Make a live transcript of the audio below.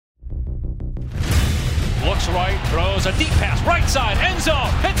looks right, throws a deep pass, right side, end zone,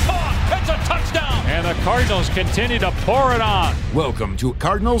 it's caught, it's a touchdown. And the Cardinals continue to pour it on. Welcome to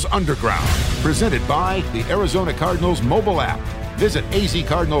Cardinals Underground, presented by the Arizona Cardinals mobile app. Visit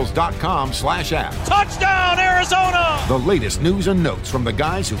azcardinals.com/app. Touchdown, Arizona! The latest news and notes from the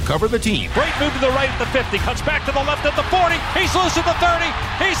guys who cover the team. Great move to the right at the 50, cuts back to the left at the 40, he's loose at the 30,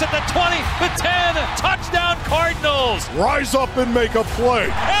 he's at the 20, the 10, touchdown Cardinals! Rise up and make a play.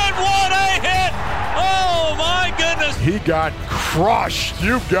 And what a hit! Oh my goodness! He got crushed.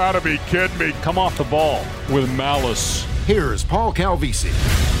 You've got to be kidding me. Come off the ball with malice. Here's Paul Calvisi.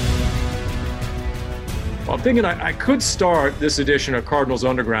 Well, I'm thinking I could start this edition of Cardinals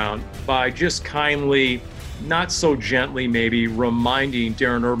Underground by just kindly, not so gently maybe, reminding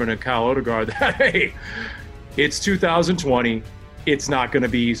Darren Urban and Kyle Odegaard that, hey, it's 2020. It's not going to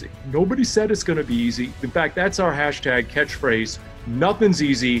be easy. Nobody said it's going to be easy. In fact, that's our hashtag catchphrase, nothing's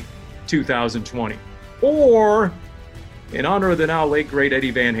easy 2020. Or, in honor of the now late, great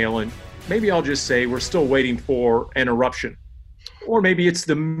Eddie Van Halen, maybe I'll just say we're still waiting for an eruption. Or maybe it's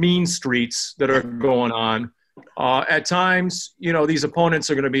the mean streets that are going on. At times, these opponents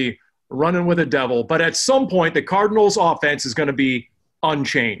are going to be running with a devil. But at some point, the Cardinals' offense is going to be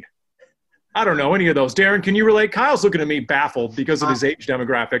unchained. I don't know any of those. Darren, can you relate? Kyle's looking at me baffled because of his age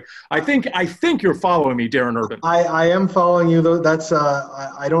demographic. I think you're following me, Darren Urban. I am following you, though. That's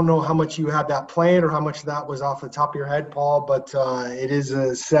I don't know how much you had that planned or how much that was off the top of your head, Paul, but it is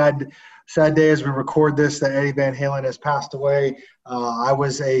a sad day as we record this that Eddie Van Halen has passed away. I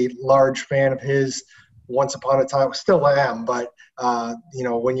was a large fan of his once upon a time. Still am, but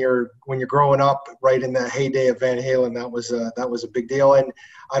when you're growing up right in the heyday of Van Halen, that was a big deal. And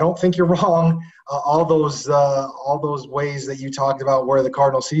I don't think you're wrong. All those ways that you talked about where the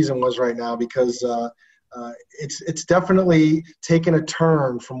Cardinal season was right now, because it's definitely taken a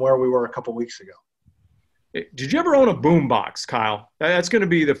turn from where we were a couple weeks ago. Did you ever own a boombox, Kyle? That's going to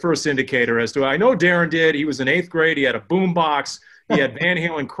be the first indicator as to. I know Darren did. He was in 8th grade. He had a boombox. He had Van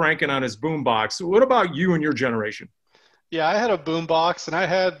Halen cranking on his boombox. What about you and your generation? Yeah, I had a boombox, and I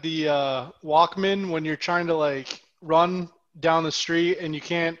had the Walkman when you're trying to run down the street and you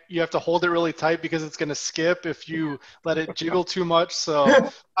have to hold it really tight because it's going to skip if you let it jiggle too much. So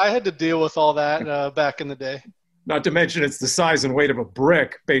I had to deal with all that back in the day. Not to mention it's the size and weight of a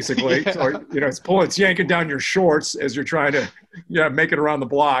brick, basically. Yeah. So, it's yanking down your shorts as you're trying to make it around the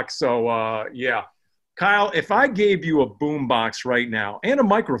block. So, Kyle, if I gave you a boombox right now and a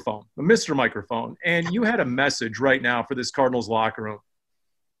microphone, a Mr. Microphone, and you had a message right now for this Cardinals locker room,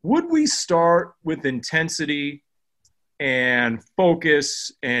 would we start with intensity and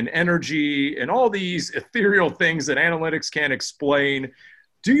focus and energy and all these ethereal things that analytics can't explain?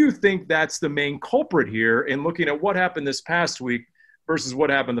 Do you think that's the main culprit here in looking at what happened this past week versus what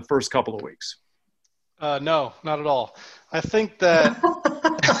happened the first couple of weeks? No, not at all. I think that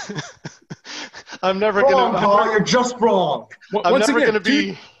I'm never going to – You're just wrong. I'm never going to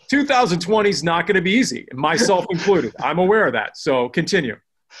be – 2020 is not going to be easy, myself included. I'm aware of that. So continue.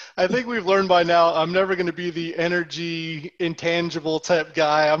 I think we've learned by now I'm never going to be the energy intangible type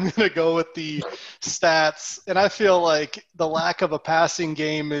guy. I'm going to go with the stats. And I feel like the lack of a passing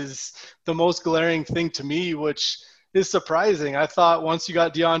game is the most glaring thing to me, which is surprising. I thought once you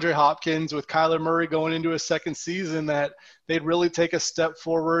got DeAndre Hopkins with Kyler Murray going into his second season that they'd really take a step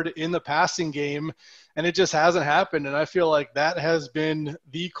forward in the passing game. And it just hasn't happened. And I feel like that has been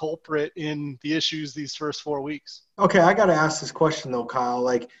the culprit in the issues these first 4 weeks. Okay, I got to ask this question, though, Kyle.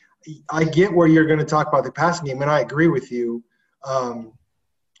 I get where you're going to talk about the passing game, and I agree with you. And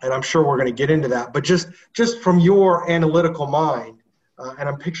I'm sure we're going to get into that. But just from your analytical mind, and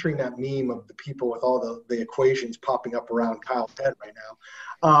I'm picturing that meme of the people with all the equations popping up around Kyle's head right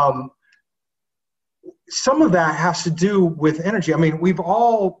now. Some of that has to do with energy. I mean, we've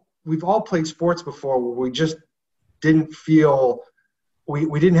all played sports before where we just didn't feel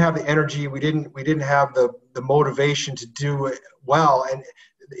we didn't have the energy, we didn't have the motivation to do it well. And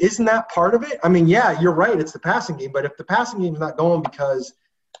isn't that part of it? I mean, yeah, you're right, it's the passing game, but if the passing game's not going because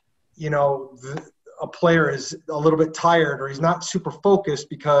a player is a little bit tired or he's not super focused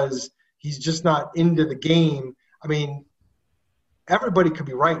because he's just not into the game, I mean, everybody could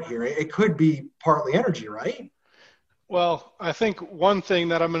be right here. It could be partly energy, right? Well, I think one thing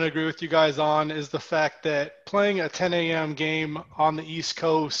that I'm going to agree with you guys on is the fact that playing a 10 a.m. game on the East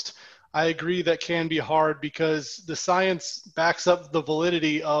Coast, I agree that can be hard because the science backs up the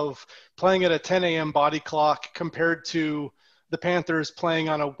validity of playing at a 10 a.m. body clock compared to the Panthers playing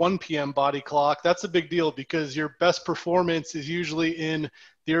on a 1 p.m. body clock. That's a big deal because your best performance is usually in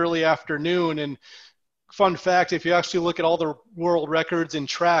the early afternoon. And fun fact, if you actually look at all the world records in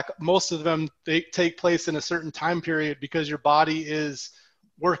track, most of them, they take place in a certain time period because your body is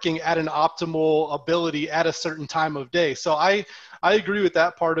working at an optimal ability at a certain time of day. So I agree with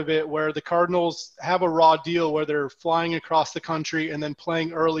that part of it, where the Cardinals have a raw deal where they're flying across the country and then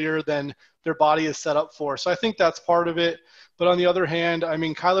playing earlier than their body is set up for. So I think that's part of it. But on the other hand, I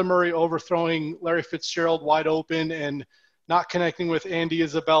mean, Kyler Murray overthrowing Larry Fitzgerald wide open and not connecting with Andy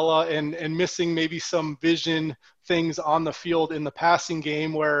Isabella and missing maybe some vision things on the field in the passing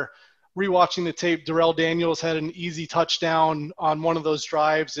game, where rewatching the tape, Darrell Daniels had an easy touchdown on one of those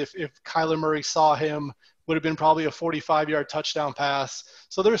drives. If Kyler Murray saw him, would have been probably a 45-yard touchdown pass.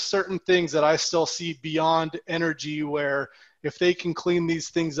 So there's certain things that I still see beyond energy, where if they can clean these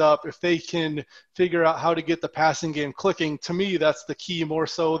things up, if they can figure out how to get the passing game clicking, to me, that's the key more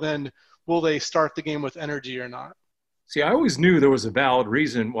so than will they start the game with energy or not. See, I always knew there was a valid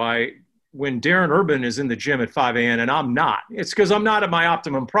reason why when Darren Urban is in the gym at 5 a.m. and I'm not, it's because I'm not at my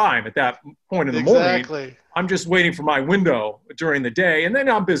optimum prime at that point in the morning. I'm just waiting for my window during the day, and then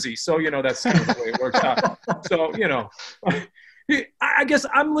I'm busy. So, that's kind of the way it works out. So, I guess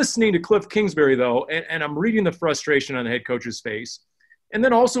I'm listening to Cliff Kingsbury, though, and I'm reading the frustration on the head coach's face. And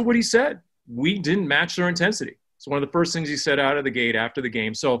then also what he said, we didn't match their intensity. It's one of the first things he said out of the gate after the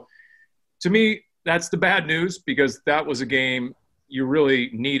game. So, to me, that's the bad news, because that was a game you really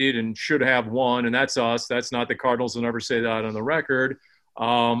needed and should have won, and that's us. That's not the Cardinals. Will never say that on the record.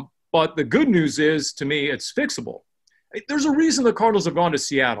 But the good news is, to me, it's fixable. There's a reason the Cardinals have gone to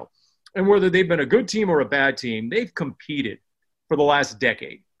Seattle, and whether they've been a good team or a bad team, they've competed for the last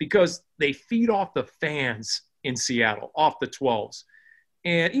decade because they feed off the fans in Seattle, off the 12s.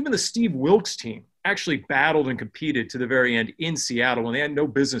 And even the Steve Wilkes team actually battled and competed to the very end in Seattle when they had no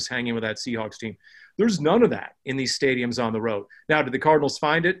business hanging with that Seahawks team. There's none of that in these stadiums on the road. Now, did the Cardinals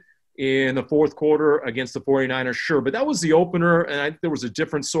find it in the fourth quarter against the 49ers? Sure, but that was the opener, and there was a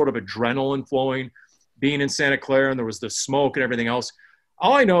different sort of adrenaline flowing being in Santa Clara, and there was the smoke and everything else.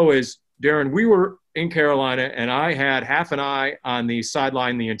 All I know is, Darren, we were in Carolina, and I had half an eye on the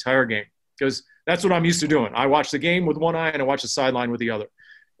sideline the entire game, because that's what I'm used to doing. I watch the game with one eye, and I watch the sideline with the other.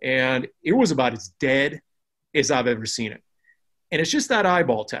 And it was about as dead as I've ever seen it. And it's just that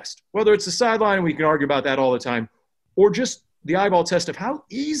eyeball test, whether it's the sideline, we can argue about that all the time, or just the eyeball test of how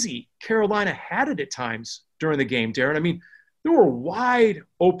easy Carolina had it at times during the game, Darren. I mean, there were wide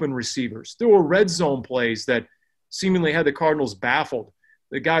open receivers. There were red zone plays that seemingly had the Cardinals baffled.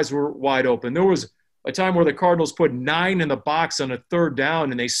 The guys were wide open. There was a time where the Cardinals put 9 in the box on a third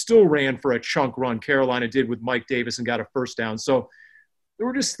down, and they still ran for a chunk run. Carolina did with Mike Davis and got a first down. So there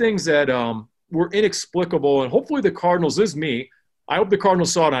were just things that were inexplicable, and hopefully the Cardinals, this is me, I hope the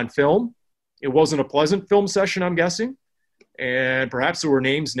Cardinals saw it on film. It wasn't a pleasant film session, I'm guessing. And perhaps there were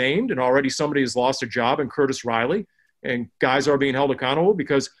names named, and already somebody has lost a job in Curtis Riley, and guys are being held accountable,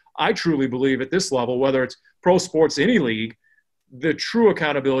 because I truly believe at this level, whether it's pro sports, any league, the true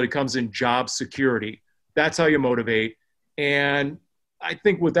accountability comes in job security. That's how you motivate. And I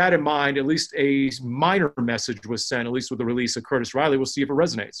think with that in mind, at least a minor message was sent, at least with the release of Curtis Riley. We'll see if it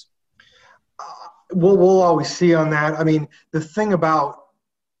resonates. We'll always see on that. I mean, the thing about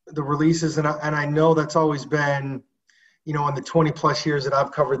the releases, and I know that's always been, in the 20-plus years that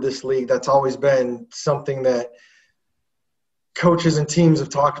I've covered this league, that's always been something that coaches and teams have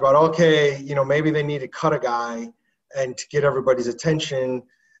talked about. Okay, maybe they need to cut a guy and to get everybody's attention,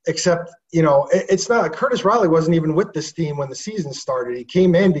 except, it's not – Curtis Riley wasn't even with this team when the season started. He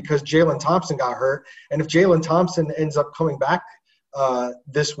came in because Jalen Thompson got hurt, and if Jalen Thompson ends up coming back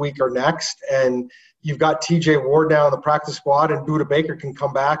this week or next, and you've got TJ Ward now in the practice squad, and Budda Baker can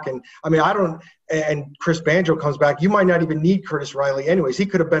come back, and and Chris Banjo comes back, you might not even need Curtis Riley anyways. He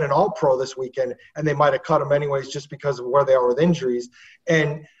could have been an all-pro this weekend, and they might have cut him anyways just because of where they are with injuries.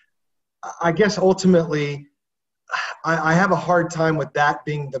 And I guess ultimately I have a hard time with that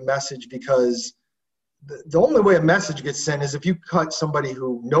being the message, because the only way a message gets sent is if you cut somebody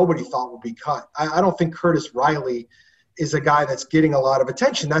who nobody thought would be cut. I don't think Curtis Riley is a guy that's getting a lot of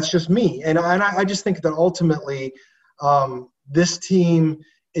attention. That's just me. And I just think that ultimately this team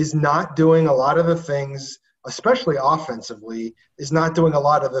is not doing a lot of the things, especially offensively, is not doing a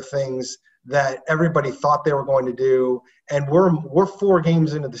lot of the things that everybody thought they were going to do. And we're 4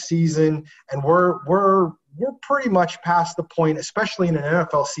 games into the season, and we're pretty much past the point, especially in an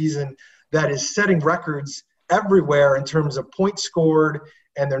NFL season that is setting records everywhere in terms of points scored,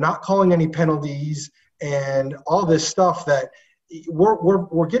 and they're not calling any penalties and all this stuff that,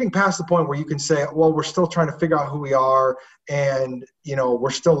 we're getting past the point where you can say, well, we're still trying to figure out who we are, and we're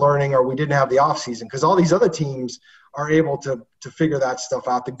still learning, or we didn't have the off season, because all these other teams are able to figure that stuff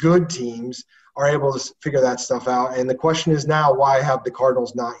out. The good teams are able to figure that stuff out, and the question is now, why have the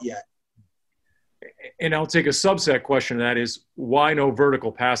Cardinals not yet? And I'll take a subset question of that is, why no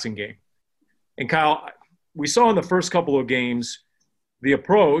vertical passing game? And Kyle, we saw in the first couple of games the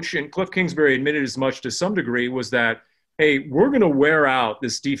approach, and Cliff Kingsbury admitted as much to some degree, was that, hey, we're going to wear out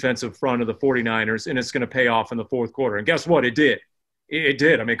this defensive front of the 49ers, and it's going to pay off in the fourth quarter. And guess what? It did. It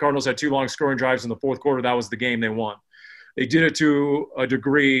did. I mean, Cardinals had 2 long scoring drives in the fourth quarter. That was the game they won. They did it to a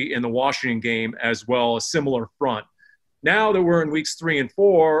degree in the Washington game as well, a similar front. Now that we're in weeks 3 and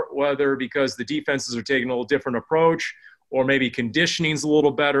 4, whether because the defenses are taking a little different approach or maybe conditioning's a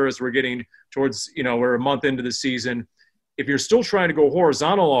little better as we're getting towards, we're a month into the season. If you're still trying to go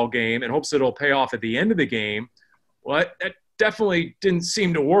horizontal all game and hopes it'll pay off at the end of the game, well, that definitely didn't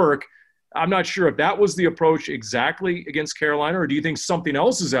seem to work. I'm not sure if that was the approach exactly against Carolina, or do you think something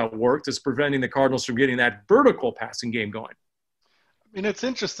else is at work that's preventing the Cardinals from getting that vertical passing game going? I mean, it's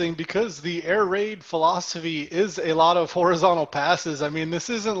interesting because the air raid philosophy is a lot of horizontal passes. I mean, this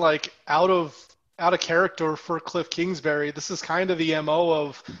isn't like out of character for Cliff Kingsbury. This is kind of the MO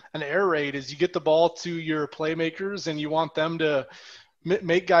of an air raid, is you get the ball to your playmakers and you want them to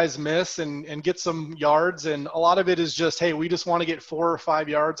make guys miss and get some yards. And a lot of it is just, hey, we just want to get 4 or 5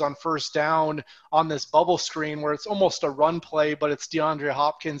 yards on first down on this bubble screen where it's almost a run play, but it's DeAndre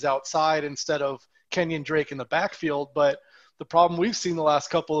Hopkins outside instead of Kenyon Drake in the backfield. But the problem we've seen the last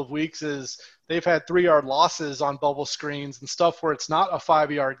couple of weeks is they've had 3-yard losses on bubble screens and stuff where it's not a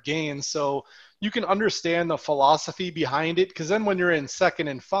 5-yard gain. So you can understand the philosophy behind it, because then when you're in 2nd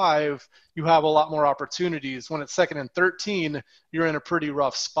and 5, you have a lot more opportunities. When it's 2nd and 13, you're in a pretty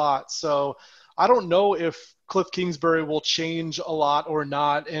rough spot. So I don't know if Cliff Kingsbury will change a lot or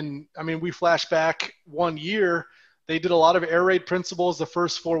not. And I mean, we flash back 1 year, they did a lot of air raid principles the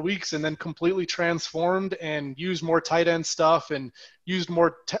first 4 weeks and then completely transformed and used more tight end stuff and used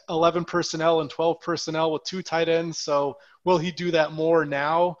more 11 personnel and 12 personnel with 2 tight ends. So will he do that more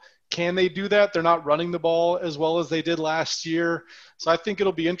now? Can they do that? They're not running the ball as well as they did last year. So I think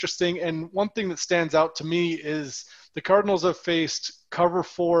it'll be interesting. And one thing that stands out to me is the Cardinals have faced cover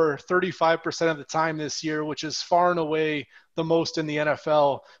 4 35% of the time this year, which is far and away the most in the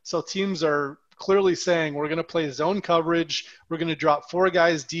NFL. So teams are clearly saying, we're going to play zone coverage, we're going to drop 4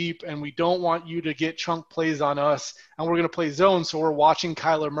 guys deep, and we don't want you to get chunk plays on us, and we're going to play zone, so we're watching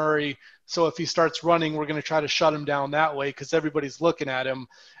Kyler Murray. So if he starts running, we're going to try to shut him down that way because everybody's looking at him.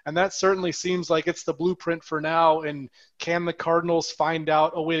 And that certainly seems like it's the blueprint for now. And can the Cardinals find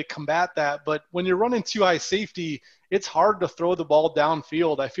out a way to combat that? But when you're running 2 high safety, it's hard to throw the ball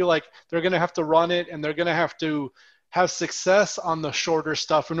downfield. I feel like they're going to have to run it, and they're going to have success on the shorter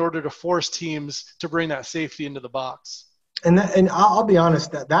stuff in order to force teams to bring that safety into the box. And I'll be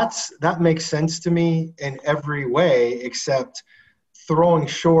honest, that makes sense to me in every way, except throwing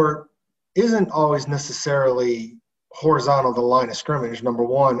short isn't always necessarily horizontal to the line of scrimmage, number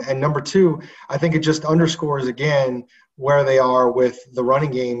one. And number two, I think it just underscores again where they are with the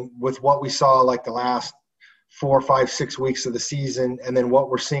running game, with what we saw like the last 4, 5, 6 weeks of the season, and then what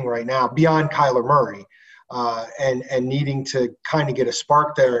we're seeing right now beyond Kyler Murray. And needing to kind of get a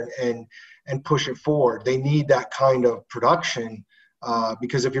spark there and push it forward. They need that kind of production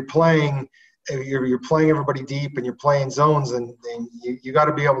because if you're playing everybody deep and you're playing zones, then you got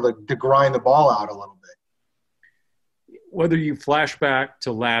to be able to grind the ball out a little bit. Whether you flash back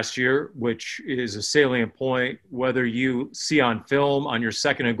to last year, which is a salient point, whether you see on film on your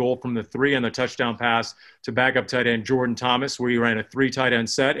 2nd and goal from the 3 on the touchdown pass to backup tight end Jordan Thomas, where you ran a 3 tight end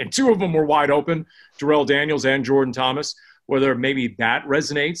set and 2 of them were wide open, Darrell Daniels and Jordan Thomas, whether maybe that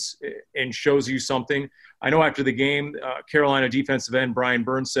resonates and shows you something. I know after the game, Carolina defensive end Brian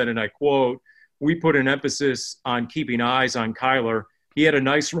Burns said, and I quote, "We put an emphasis on keeping eyes on Kyler. He had a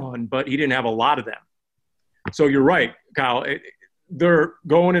nice run, but he didn't have a lot of them." So you're right, Kyle. They're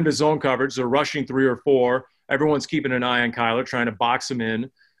going into zone coverage. They're rushing 3 or 4. Everyone's keeping an eye on Kyler, trying to box him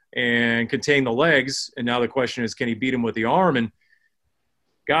in and contain the legs. And now the question is, can he beat him with the arm? And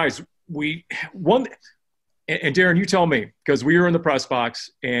guys, and Darren, you tell me, because we were in the press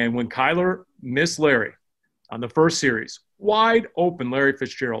box, and when Kyler missed Larry on the first series, wide open Larry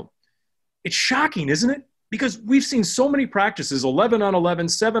Fitzgerald, it's shocking, isn't it? Because we've seen so many practices, 11 on 11,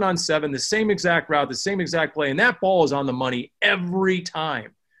 7 on 7, the same exact route, the same exact play, and that ball is on the money every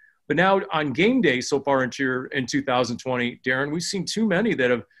time. But now on game day so far in 2020, Darren, we've seen too many that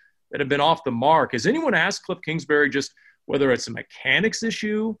have been off the mark. Has anyone asked Cliff Kingsbury just whether it's a mechanics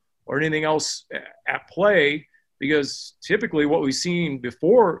issue or anything else at play because typically what we've seen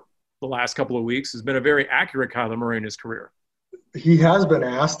before the last couple of weeks has been a very accurate Kyler Murray in his career. He has been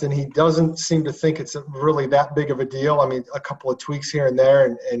asked, and he doesn't seem to think it's really that big of a deal. I mean, a couple of tweaks here and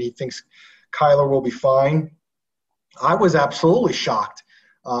there, and he thinks Kyler will be fine. I was absolutely shocked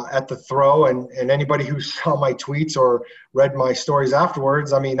at the throw, and anybody who saw my tweets or read my stories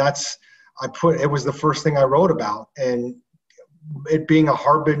afterwards, I mean, it was the first thing I wrote about, and it being a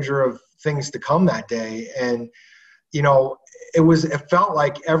harbinger of things to come that day. And, you know, it felt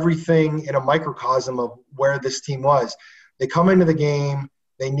like everything in a microcosm of where this team was. They come into the game,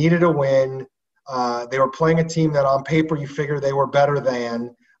 they needed a win. They were playing a team that on paper you figure they were better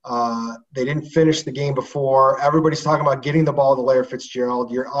than. They didn't finish the game before. Everybody's talking about getting the ball to Larry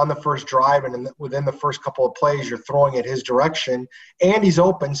Fitzgerald. You're on the first drive, and within the first couple of plays, you're throwing it his direction, and he's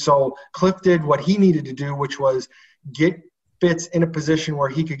open. So Cliff did what he needed to do, which was get Fitz in a position where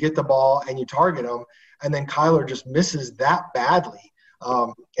he could get the ball and you target him, and then Kyler just misses that badly.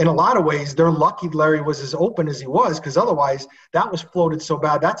 In a lot of ways, they're lucky Larry was as open as he was, because otherwise that was floated so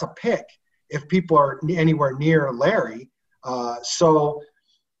bad. That's a pick if people are anywhere near Larry. So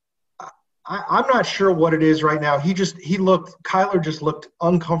I'm not sure what it is right now. Kyler just looked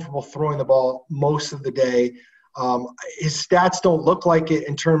uncomfortable throwing the ball most of the day. His stats don't look like it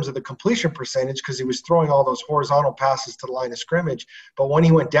in terms of the completion percentage, because he was throwing all those horizontal passes to the line of scrimmage. But when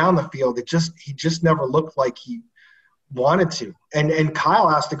he went down the field, he just never looked like he wanted to. And Kyle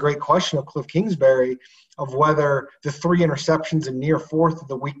asked a great question of Cliff Kingsbury of whether the 3 interceptions in near fourth of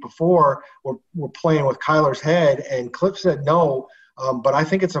the week before were playing with Kyler's head. And Cliff said no, but I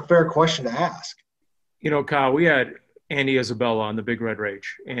think it's a fair question to ask. You know, Kyle, we had Andy Isabella on the Big Red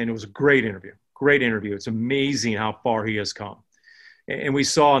Rage, and it was a great interview. Great interview. It's amazing how far he has come. And we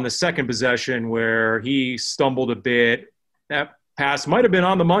saw in the second possession where he stumbled a bit. That pass might have been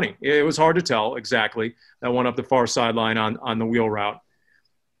on the money. It was hard to tell exactly. That went up the far sideline on the wheel route.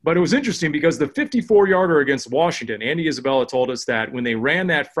 But it was interesting because the 54-yarder against Washington, Andy Isabella told us that when they ran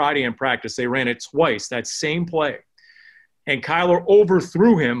that Friday in practice, they ran it twice, that same play. And Kyler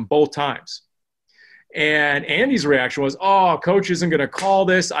overthrew him both times. And Andy's reaction was, oh, coach isn't going to call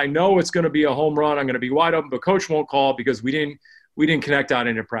this. I know it's going to be a home run. I'm going to be wide open, but coach won't call because we didn't connect out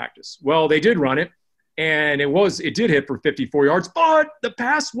into practice. Well, they did run it, and it did hit for 54 yards, but the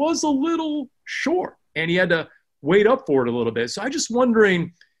pass was a little short, and he had to wait up for it a little bit. So I'm just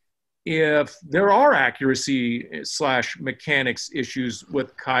wondering if there are accuracy/mechanics issues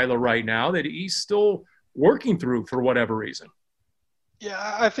with Kyler right now that he's still working through for whatever reason.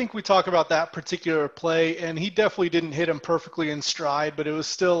 Yeah, I think we talk about that particular play, and he definitely didn't hit him perfectly in stride, but it was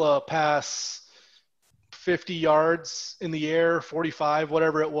still a pass 50 yards in the air, 45,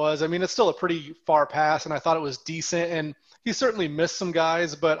 whatever it was. I mean, it's still a pretty far pass, and I thought it was decent, and he certainly missed some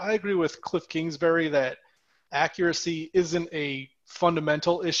guys, but I agree with Cliff Kingsbury that accuracy isn't a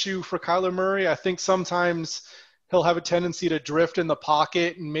fundamental issue for Kyler Murray. I think sometimes he'll have a tendency to drift in the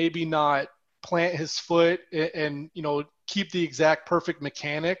pocket and maybe not plant his foot and keep the exact perfect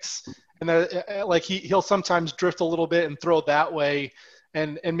mechanics, and that like he'll sometimes drift a little bit and throw that way,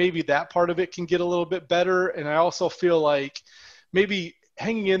 and maybe that part of it can get a little bit better. And I also feel like maybe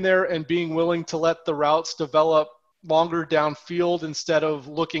hanging in there and being willing to let the routes develop longer downfield instead of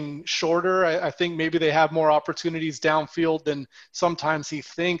looking shorter. I think maybe they have more opportunities downfield than sometimes he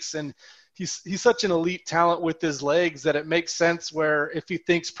thinks, and he's such an elite talent with his legs that it makes sense where if he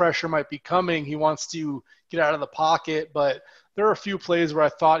thinks pressure might be coming, he wants to get out of the pocket. But there are a few plays where I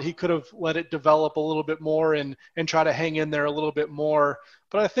thought he could have let it develop a little bit more and try to hang in there a little bit more.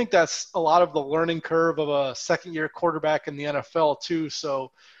 But I think that's a lot of the learning curve of a second-year quarterback in the NFL too.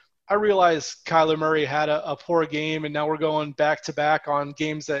 So I realize Kyler Murray had a poor game, and now we're going back-to-back on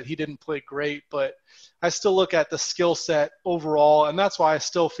games that he didn't play great. But I still look at the skill set overall, and that's why I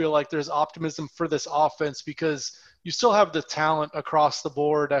still feel like there's optimism for this offense, because you still have the talent across the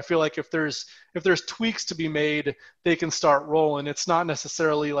board. I feel like if there's tweaks to be made, they can start rolling. It's not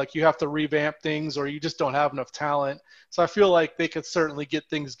necessarily like you have to revamp things or you just don't have enough talent. So I feel like they could certainly get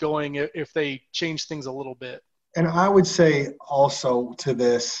things going if they change things a little bit. And I would say also to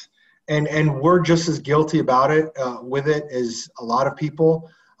this, and we're just as guilty about it with it as a lot of people.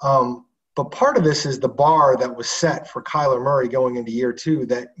 But part of this is the bar that was set for Kyler Murray going into year two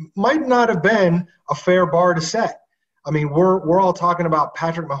that might not have been a fair bar to set. I mean, we're all talking about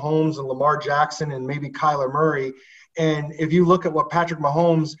Patrick Mahomes and Lamar Jackson and maybe Kyler Murray. And if you look at what Patrick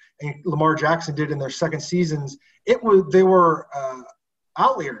Mahomes and Lamar Jackson did in their second seasons, they were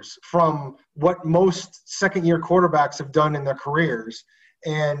outliers from what most second-year quarterbacks have done in their careers.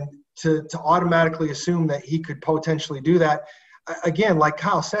 And to automatically assume that he could potentially do that, again, like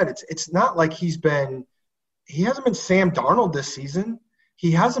Kyle said, it's not like he's Sam Darnold this season.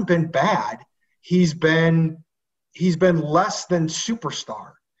 He hasn't been bad. He's been less than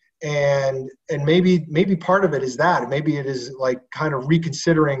superstar. And maybe part of it is that. Maybe it is like kind of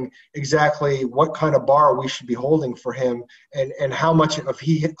reconsidering exactly what kind of bar we should be holding for him, and how much of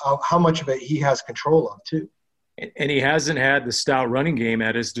it he has control of too. And he hasn't had the stout running game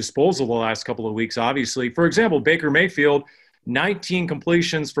at his disposal the last couple of weeks, obviously. For example, Baker Mayfield, 19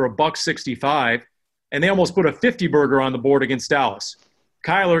 completions for $165, and they almost put a 50-burger on the board against Dallas.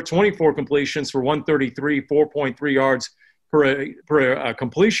 Kyler, 24 completions for 133, 4.3 yards per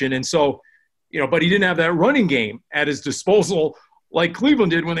completion. And so, but he didn't have that running game at his disposal like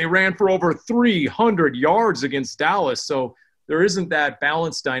Cleveland did when they ran for over 300 yards against Dallas. So there isn't that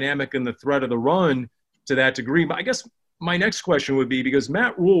balanced dynamic in the threat of the run to that degree. I guess my next question would be, because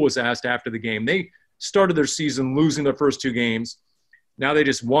Matt Rule was asked after the game, they started their season losing their first 2 games. Now they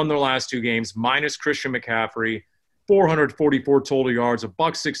just won their last 2 games, minus Christian McCaffrey, 444 total yards,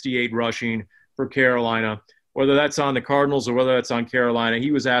 $168 rushing for Carolina. Whether that's on the Cardinals or whether that's on Carolina,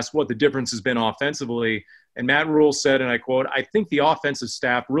 he was asked what the difference has been offensively. And Matt Rule said, and I quote, "I think the offensive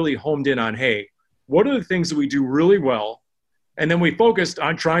staff really homed in on, hey, what are the things that we do really well? And then we focused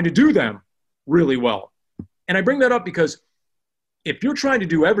on trying to do them really well." And I bring that up because if you're trying to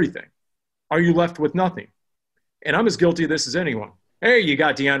do everything, are you left with nothing? And I'm as guilty of this as anyone. Hey, you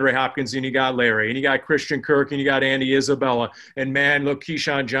got DeAndre Hopkins, and you got Larry, and you got Christian Kirk, and you got Andy Isabella, and man, look,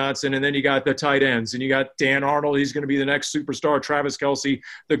 Keyshawn Johnson, and then you got the tight ends, and you got Dan Arnold, he's going to be the next superstar, Travis Kelce,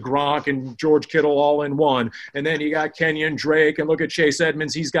 the Gronk, and George Kittle all in one. And then you got Kenyon Drake, and look at Chase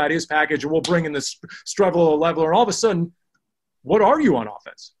Edmonds, he's got his package, and we'll bring in the Streveler leveler. And all of a sudden, what are you on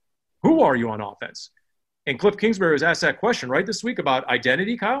offense? Who are you on offense? And Cliff Kingsbury was asked that question right this week about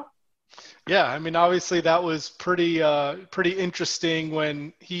identity, Kyle. Yeah, I mean, obviously that was pretty interesting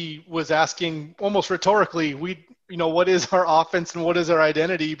when he was asking almost rhetorically, what is our offense and what is our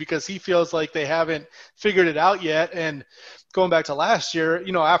identity? Because he feels like they haven't figured it out yet. And going back to last year,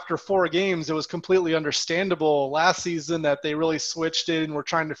 after 4 games, it was completely understandable last season that they really switched it and were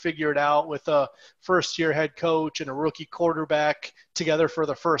trying to figure it out with a first-year head coach and a rookie quarterback together for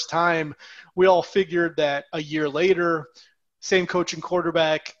the first time. We all figured that a year later, same coach and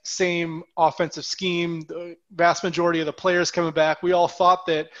quarterback, same offensive scheme, the vast majority of the players coming back. We all thought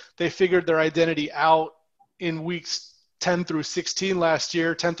that they figured their identity out in weeks 10 through 16 last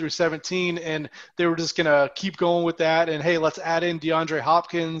year, 10 through 17, and they were just going to keep going with that. And, hey, let's add in DeAndre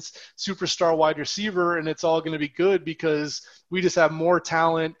Hopkins, superstar wide receiver, and it's all going to be good because we just have more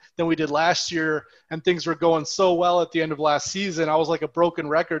talent than we did last year, and things were going so well at the end of last season. I was like a broken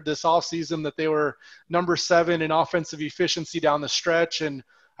record this offseason that they were number 7 in offensive efficiency down the stretch, and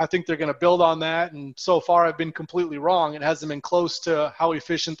I think they're going to build on that. And so far I've been completely wrong. It hasn't been close to how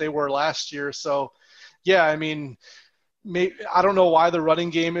efficient they were last year. So, yeah, I mean – I don't know why the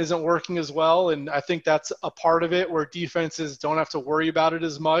running game isn't working as well, and I think that's a part of it where defenses don't have to worry about it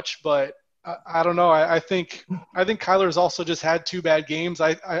as much. But I don't know. I think Kyler's also just had 2 bad games.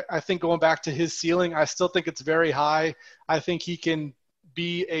 I think going back to his ceiling, I still think it's very high. I think he can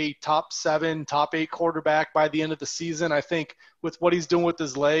be a top 7, top 8 quarterback by the end of the season. I think with what he's doing with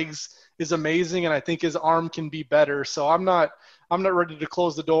his legs is amazing, and I think his arm can be better. So I'm not ready to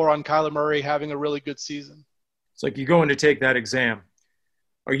close the door on Kyler Murray having a really good season. It's like you go in to take that exam.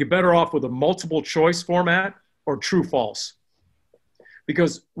 Are you better off with a multiple choice format or true false?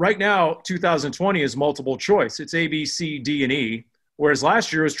 Because right now, 2020 is multiple choice. It's A, B, C, D, and E, whereas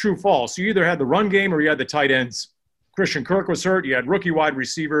last year was true false. You either had the run game or you had the tight ends. Christian Kirk was hurt. You had rookie wide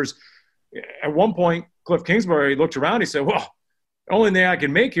receivers. At one point, Cliff Kingsbury looked around. He said, well, the only thing I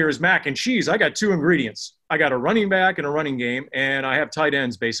can make here is mac and cheese. I got 2 ingredients. I got a running back and a running game, and I have tight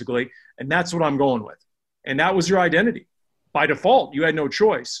ends, basically, and that's what I'm going with. And that was your identity. By default, you had no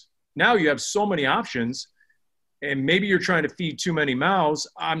choice. Now you have so many options, and maybe you're trying to feed too many mouths.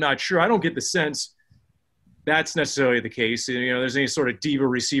 I'm not sure. I don't get the sense that's necessarily the case. There's any sort of diva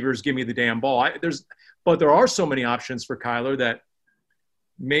receivers, give me the damn ball. But there are so many options for Kyler that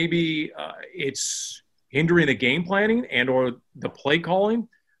maybe it's hindering the game planning and or the play calling.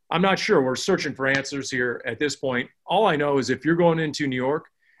 I'm not sure. We're searching for answers here at this point. All I know is if you're going into New York,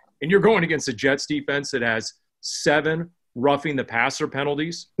 and you're going against a Jets defense that has 7 roughing the passer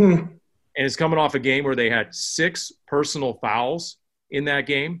penalties, and is coming off a game where they had 6 personal fouls in that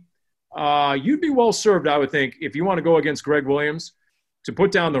game, you'd be well served, I would think, if you want to go against Greg Williams, to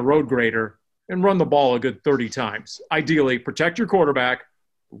put down the road grader and run the ball a good 30 times. Ideally, protect your quarterback,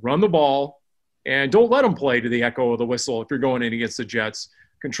 run the ball, and don't let them play to the echo of the whistle if you're going in against the Jets.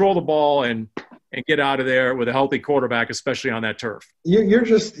 Control the ball and and get out of there with a healthy quarterback, especially on that turf. You're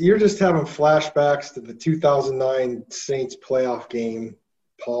just having flashbacks to the 2009 Saints playoff game,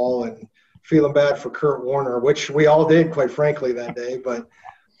 Paul, and feeling bad for Kurt Warner, which we all did, quite frankly, that day. But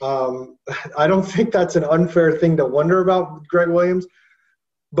I don't think that's an unfair thing to wonder about Greg Williams.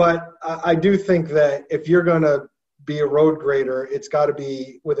 But I do think that if you're going to be a road grader, it's got to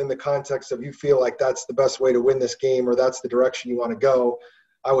be within the context of you feel like that's the best way to win this game or that's the direction you want to go.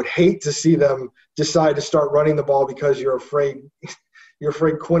 I would hate to see them decide to start running the ball because you're afraid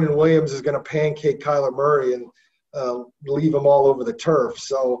Quinnen Williams is going to pancake Kyler Murray and leave him all over the turf.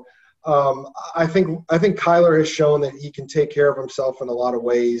 So I think Kyler has shown that he can take care of himself in a lot of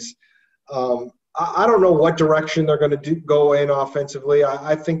ways. I don't know what direction they're going to go in offensively.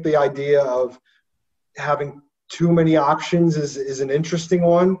 I think the idea of having too many options is an interesting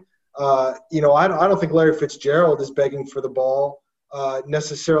one. I don't think Larry Fitzgerald is begging for the ball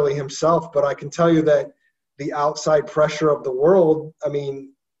necessarily himself, but I can tell you that the outside pressure of the world, I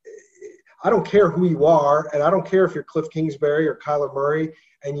mean, I don't care who you are, and I don't care if you're Cliff Kingsbury or Kyler Murray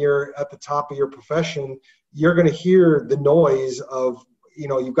and you're at the top of your profession, you're going to hear the noise of,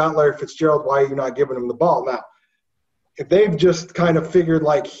 you've got Larry Fitzgerald, why are you not giving him the ball? Now, if they've just kind of figured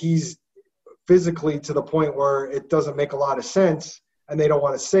like he's physically to the point where it doesn't make a lot of sense and they don't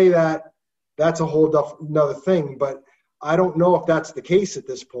want to say that, that's a whole another thing. But I don't know if that's the case at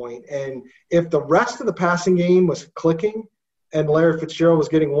this point. And if the rest of the passing game was clicking and Larry Fitzgerald was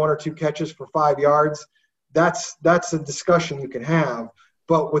getting 1 or 2 catches for 5 yards, that's a discussion you can have.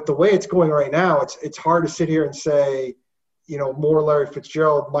 But with the way it's going right now, it's hard to sit here and say, more Larry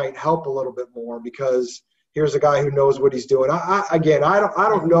Fitzgerald might help a little bit more because here's a guy who knows what he's doing. I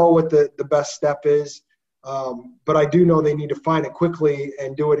don't know what the best step is, but I do know they need to find it quickly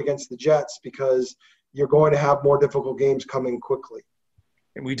and do it against the Jets because you're going to have more difficult games coming quickly.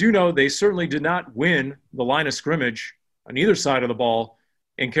 And we do know they certainly did not win the line of scrimmage on either side of the ball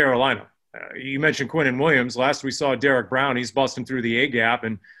in Carolina. You mentioned Quinnen Williams. Last we saw Derek Brown, he's busting through the A-gap,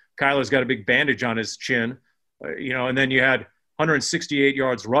 and Kyler's got a big bandage on his chin. And then you had 168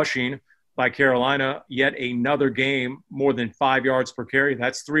 yards rushing by Carolina, yet another game, more than 5 yards per carry.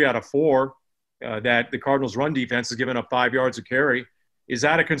 That's 3 out of 4 that the Cardinals' run defense has given up 5 yards a carry. Is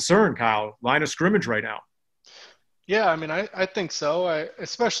that a concern, Kyle? Line of scrimmage right now. Yeah, I mean, I think so,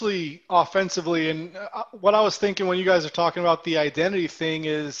 especially offensively. And what I was thinking when you guys are talking about the identity thing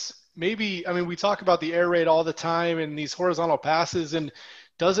is maybe, I mean, we talk about the air raid all the time and these horizontal passes, and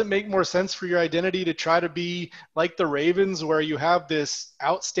does it make more sense for your identity to try to be like the Ravens where you have this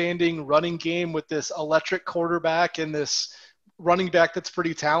outstanding running game with this electric quarterback and this running back that's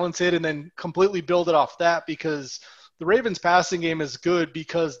pretty talented and then completely build it off that? Because the Ravens passing game is good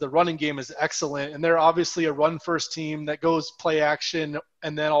because the running game is excellent. And they're obviously a run first team that goes play action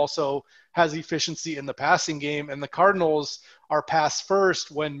and then also has efficiency in the passing game. And the Cardinals are pass first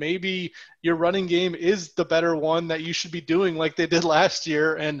when maybe your running game is the better one that you should be doing like they did last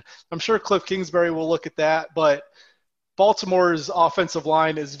year. And I'm sure Cliff Kingsbury will look at that, but Baltimore's offensive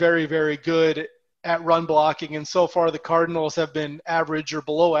line is very, very good at run blocking. And so far the Cardinals have been average or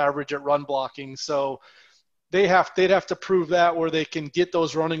below average at run blocking. So they'd have to prove that where they can get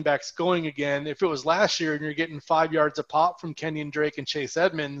those running backs going again. If it was last year and you're getting 5 yards a pop from Kenyon Drake and Chase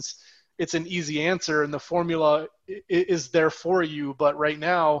Edmonds, it's an easy answer and the formula is there for you. But right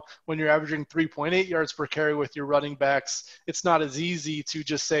now, when you're averaging 3.8 yards per carry with your running backs, it's not as easy to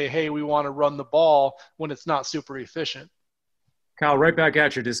just say, hey, we want to run the ball when it's not super efficient. Kyle, right back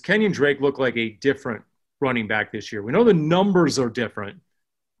at you. Does Kenyon Drake look like a different running back this year? We know the numbers are different.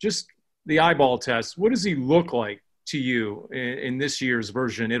 Just the eyeball test, what does he look like to you in this year's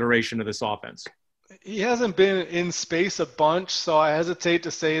iteration of this offense? He hasn't been in space a bunch, so I hesitate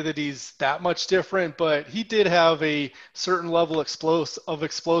to say that he's that much different, but he did have a certain level of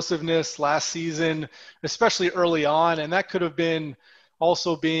explosiveness last season, especially early on, and that could have been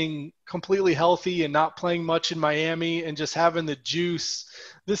also being completely healthy and not playing much in Miami and just having the juice.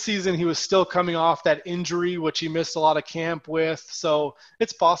 This season, he was still coming off that injury, which he missed a lot of camp with. So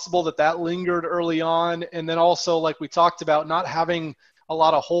it's possible that lingered early on. And then also, like we talked about, not having a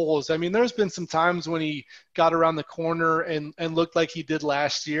lot of holes. I mean, there's been some times when he got around the corner and looked like he did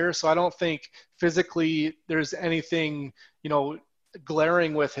last year. So I don't think physically there's anything,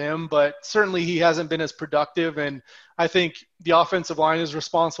 glaring with him, but certainly he hasn't been as productive. And I think the offensive line is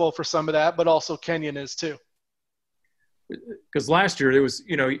responsible for some of that, but also Kenyon is too. Because last year there was,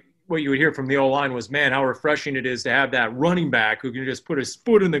 what you would hear from the O-line was, man, how refreshing it is to have that running back who can just put his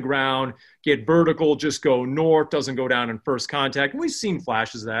foot in the ground, get vertical, just go north, doesn't go down in first contact. And we've seen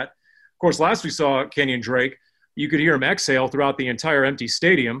flashes of that. Of course, last we saw Kenyon Drake, you could hear him exhale throughout the entire empty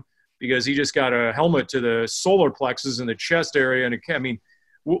stadium because he just got a helmet to the solar plexus in the chest area. And I mean,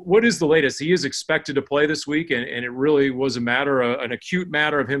 what is the latest? He is expected to play this week, and it really was an acute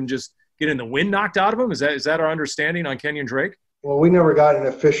matter of him just getting the wind knocked out of him. Is that our understanding on Kenyon Drake? Well, we never got an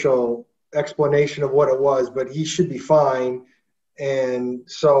official explanation of what it was, but he should be fine. And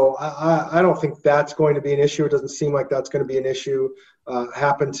so I don't think that's going to be an issue. It doesn't seem like that's going to be an issue.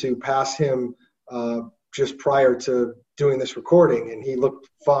 Happened to pass him just prior to doing this recording, and he looked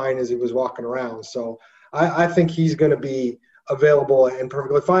fine as he was walking around. So I think he's going to be available and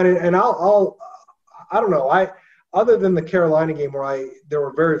perfectly fine. And I don't know. Other than the Carolina game where there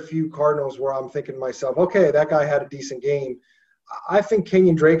were very few Cardinals where I'm thinking to myself, okay, that guy had a decent game. I think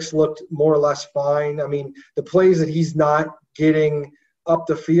Kenyon Drake's looked more or less fine. I mean, the plays that he's not getting up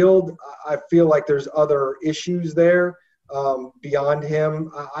the field, I feel like there's other issues there beyond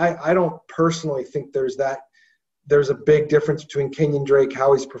him. I don't personally think there's a big difference between Kenyon Drake,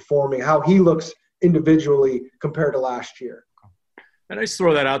 how he's performing, how he looks individually compared to last year. And I just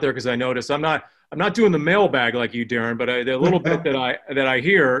throw that out there because I noticed I'm not doing the mailbag like you, Darren, but the little bit that I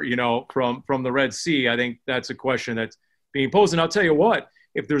hear, from the Red Sea, I think that's a question that's being posed. And I'll tell you what,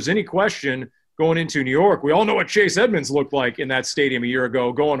 if there's any question going into New York, we all know what Chase Edmonds looked like in that stadium a year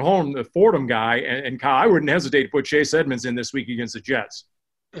ago, going home, the Fordham guy. And Kyle, I wouldn't hesitate to put Chase Edmonds in this week against the Jets.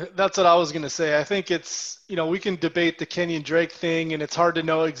 That's what I was going to say. I think it's, we can debate the Kenyon Drake thing, and it's hard to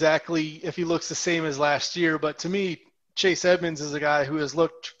know exactly if he looks the same as last year. But to me, Chase Edmonds is a guy who has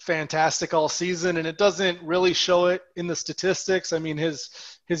looked fantastic all season, and it doesn't really show it in the statistics. I mean, his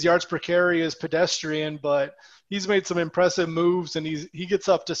yards per carry is pedestrian, but he's made some impressive moves, and he gets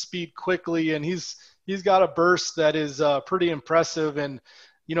up to speed quickly, and he's got a burst that is pretty impressive. And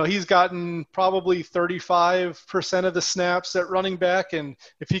he's gotten probably 35% of the snaps at running back, and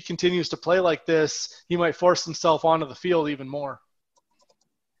if he continues to play like this, he might force himself onto the field even more.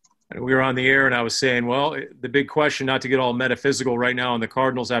 And we were on the air, and I was saying, well, the big question, not to get all metaphysical right now, on the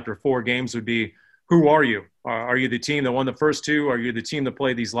Cardinals after 4 games would be, who are you? Are you the team that won the first 2? Are you the team that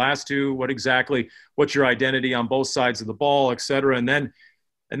played these last 2? What's your identity on both sides of the ball, et cetera? And then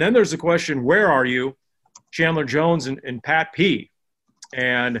there's the question, where are you, Chandler Jones and Pat P?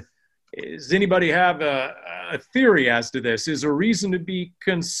 And does anybody have a theory as to this? Is there a reason to be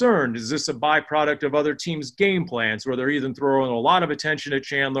concerned? Is this a byproduct of other teams' game plans where they're either throwing a lot of attention at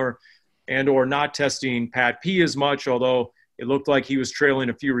Chandler and or not testing Pat P as much, although it looked like he was trailing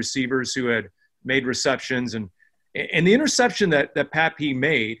a few receivers who had made receptions. And the interception that Pat P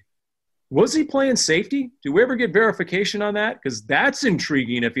made, was he playing safety? Do we ever get verification on that? Because that's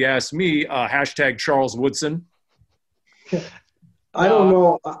intriguing if you ask me, hashtag Charles Woodson. I don't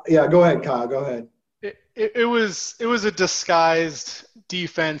know. Yeah, go ahead, Kyle. Go ahead. It was a disguised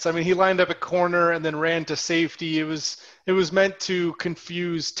defense. I mean, he lined up at corner and then ran to safety. It was meant to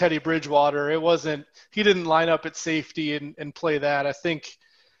confuse Teddy Bridgewater. He didn't line up at safety and play that. I think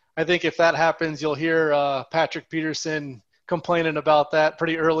if that happens, you'll hear Patrick Peterson complaining about that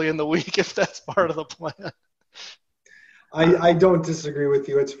pretty early in the week if that's part of the plan. I don't disagree with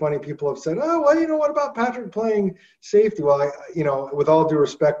you. It's funny. People have said, oh, well, what about Patrick playing safety? Well, with all due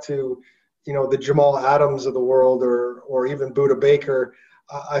respect to, the Jamal Adams of the world or even Budda Baker,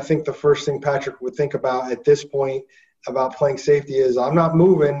 I think the first thing Patrick would think about at this point about playing safety is I'm not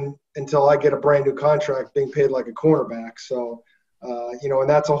moving until I get a brand new contract being paid like a cornerback. So, and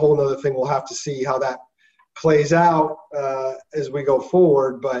that's a whole nother thing. We'll have to see how that plays out as we go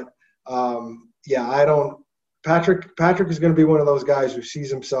forward. But, Patrick is going to be one of those guys who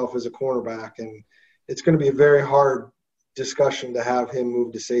sees himself as a cornerback, and it's going to be a very hard discussion to have him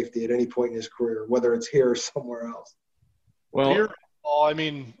move to safety at any point in his career, whether it's here or somewhere else. Well, I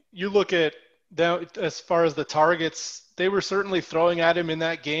mean, you look at them as far as the targets, they were certainly throwing at him in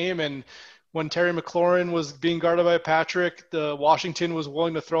that game. And when Terry McLaurin was being guarded by Patrick, Washington was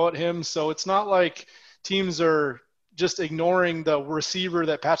willing to throw at him. So it's not like teams are just ignoring the receiver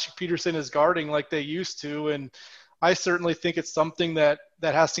that Patrick Peterson is guarding like they used to. And I certainly think it's something that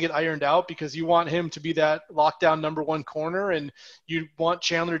has to get ironed out, because you want him to be that lockdown number 1 corner, and you want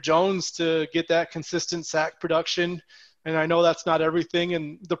Chandler Jones to get that consistent sack production. And I know that's not everything,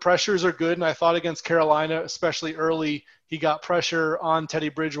 and the pressures are good. And I thought against Carolina, especially early, he got pressure on Teddy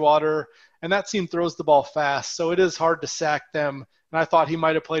Bridgewater, and that team throws the ball fast. So it is hard to sack them. And I thought he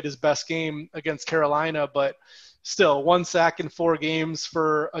might have played his best game against Carolina, but still, 1 sack in 4 games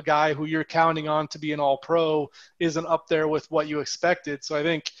for a guy who you're counting on to be an all-pro isn't up there with what you expected. So I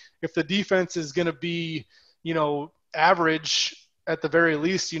think if the defense is going to be, average, at the very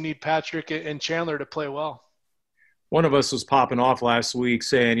least, you need Patrick and Chandler to play well. One of us was popping off last week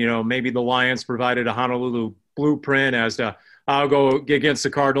saying, maybe the Lions provided a Honolulu blueprint as to I'll go against the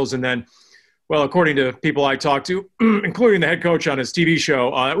Cardinals. And then, well, according to people I talked to, including the head coach on his TV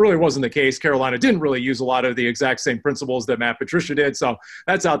show, that really wasn't the case. Carolina didn't really use a lot of the exact same principles that Matt Patricia did, so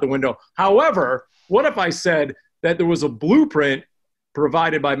that's out the window. However, what if I said that there was a blueprint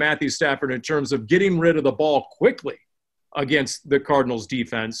provided by Matthew Stafford in terms of getting rid of the ball quickly against the Cardinals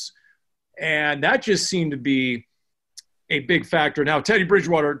defense? And that just seemed to be a big factor. Now, Teddy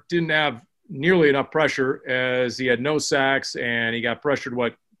Bridgewater didn't have nearly enough pressure, as he had no sacks and he got pressured,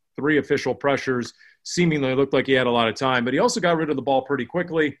 3 official pressures. Seemingly looked like he had a lot of time, but he also got rid of the ball pretty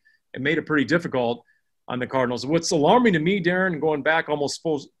quickly and made it pretty difficult on the Cardinals. What's alarming to me, Darren, going back almost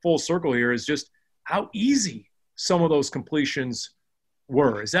full circle here, is just how easy some of those completions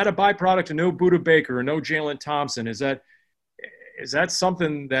were. Is that a byproduct of no Budda Baker or no Jalen Thompson? Is that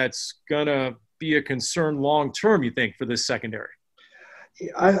something that's going to be a concern long-term, you think, for this secondary?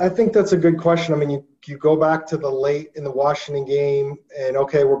 I think that's a good question. I mean, you go back to the late in the Washington game and,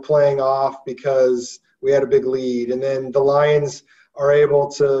 okay, we're playing off because we had a big lead. And then the Lions are able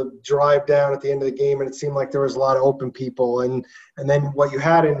to drive down at the end of the game, and it seemed like there was a lot of open people. And then what you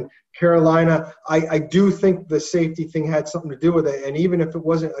had in Carolina, I do think the safety thing had something to do with it. And even if it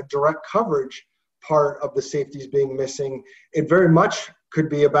wasn't a direct coverage part of the safeties being missing, it very much could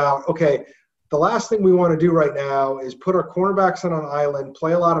be about, okay, the last thing we want to do right now is put our cornerbacks on an island,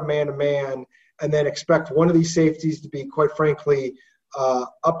 play a lot of man-to-man, and then expect one of these safeties to be, quite frankly,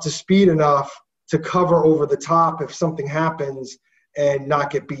 up to speed enough to cover over the top if something happens and not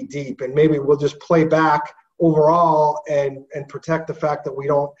get beat deep. And maybe we'll just play back overall and protect the fact that we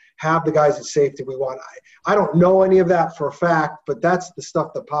don't have the guys at safety we want. I don't know any of that for a fact, but that's the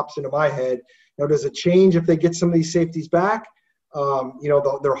stuff that pops into my head. Does it change if they get some of these safeties back?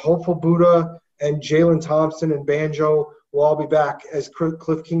 They're hopeful Budda and Jalen Thompson and Banjo will all be back, as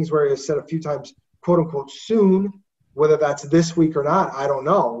Cliff Kingsbury has said a few times, quote unquote, soon. Whether that's this week or not, I don't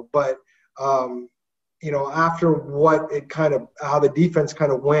know. But after how the defense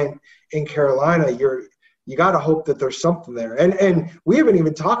kind of went in Carolina, you got to hope that there's something there. And we haven't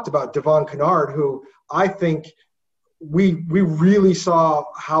even talked about Devon Kennard, who I think we really saw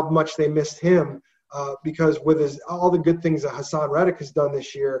how much they missed him. Because with all the good things that Hassan Reddick has done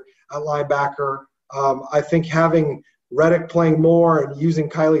this year at linebacker, I think having Reddick playing more and using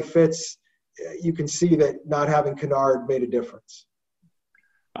Kylie Fitz, you can see that not having Kennard made a difference.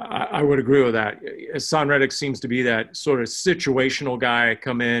 I would agree with that. Hassan Reddick seems to be that sort of situational guy,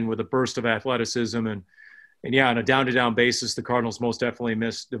 come in with a burst of athleticism. And yeah, on a down-to-down basis, the Cardinals most definitely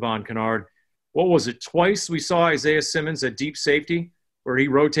missed Devon Kennard. What was it, twice we saw Isaiah Simmons at deep safety, where he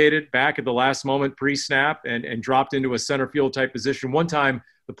rotated back at the last moment pre-snap and dropped into a center field type position. One time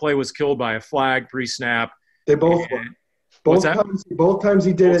the play was killed by a flag pre-snap. They both were. Both times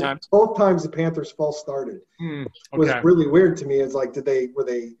he did it. Both times the Panthers false started. Which was really weird to me. It's like, were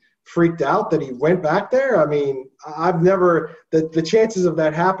they freaked out that he went back there? I mean, I've never – the chances of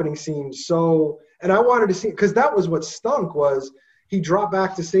that happening seem so – and I wanted to see – because that was what stunk was he dropped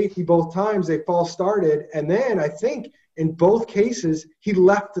back to safety both times. They false started. And then I think – in both cases, he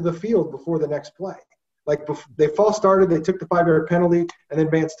left the field before the next play. Like they false started, they took the 5-yard penalty, and then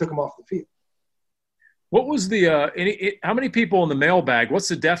Vance took him off the field. What was how many people in the mailbag? What's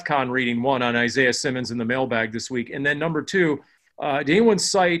the DEFCON reading, one, on Isaiah Simmons in the mailbag this week? And then number two, did anyone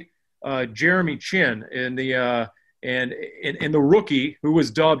cite Jeremy Chin in the rookie who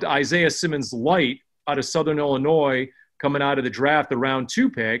was dubbed Isaiah Simmons Light out of Southern Illinois coming out of the draft, the round 2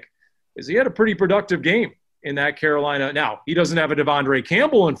 pick? Is he had a pretty productive game in that Carolina. Now, he doesn't have a Devondre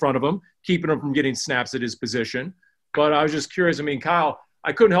Campbell in front of him, keeping him from getting snaps at his position. But I was just curious. I mean, Kyle,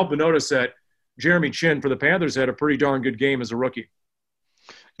 I couldn't help but notice that Jeremy Chin for the Panthers had a pretty darn good game as a rookie.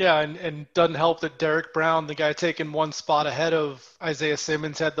 Yeah, and doesn't help that Derek Brown, the guy taking one spot ahead of Isaiah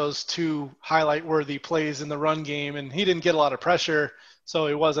Simmons, had those 2 highlight-worthy plays in the run game, and he didn't get a lot of pressure, so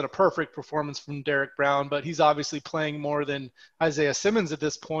it wasn't a perfect performance from Derek Brown, but he's obviously playing more than Isaiah Simmons at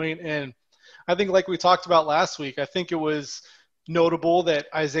this point, and I think like we talked about last week, I think it was notable that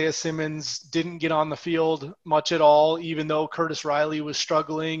Isaiah Simmons didn't get on the field much at all, even though Curtis Riley was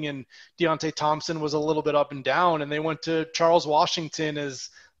struggling and Deontay Thompson was a little bit up and down, and they went to Charles Washington as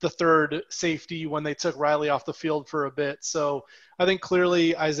the third safety when they took Riley off the field for a bit. So I think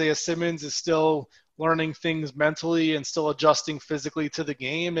clearly Isaiah Simmons is still learning things mentally and still adjusting physically to the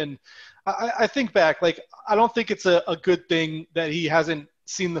game. And I think back, like, I don't think it's a good thing that he hasn't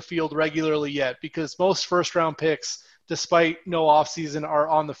seen the field regularly yet, because most first-round picks, despite no offseason, are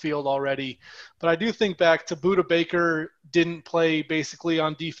on the field already. But I do think back to Budda Baker didn't play basically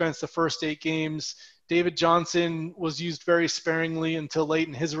on defense the first 8 games, David Johnson was used very sparingly until late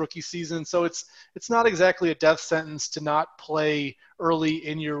in his rookie season. So it's not exactly a death sentence to not play early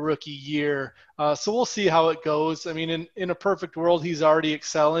in your rookie year. So we'll see how it goes. I mean, in a perfect world, he's already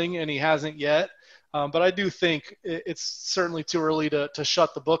excelling, and he hasn't yet. But I do think it's certainly too early to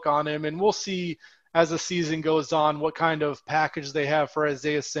shut the book on him. And we'll see as the season goes on what kind of package they have for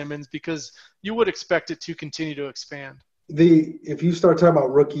Isaiah Simmons, because you would expect it to continue to expand. If you start talking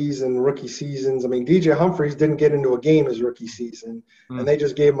about rookies and rookie seasons, I mean, DJ Humphries didn't get into a game his rookie season, and they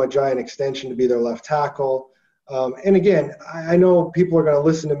just gave him a giant extension to be their left tackle. And again, I know people are going to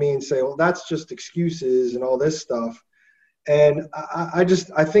listen to me and say, well, that's just excuses and all this stuff. And I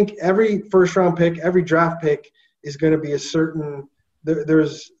think every first-round pick, every draft pick is going to be a certain – they're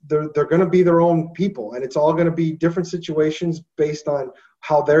going to be their own people, and it's all going to be different situations based on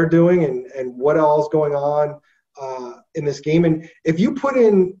how they're doing and what else is going on in this game. And if you put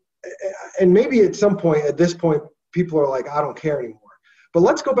in – and maybe at some point, at this point, people are like, I don't care anymore. But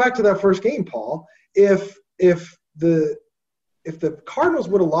let's go back to that first game, Paul. If the Cardinals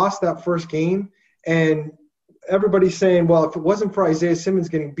would have lost that first game and – everybody's saying, well, if it wasn't for Isaiah Simmons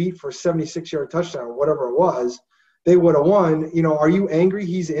getting beat for a 76-yard touchdown or whatever it was, they would have won. You know, are you angry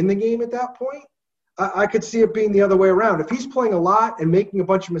he's in the game at that point? I could see it being the other way around. If he's playing a lot and making a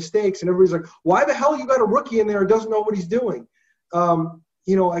bunch of mistakes and everybody's like, why the hell you got a rookie in there who doesn't know what he's doing?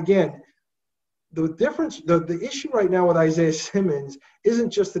 Again, the difference, the issue right now with Isaiah Simmons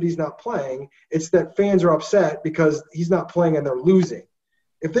isn't just that he's not playing. It's that fans are upset because he's not playing and they're losing.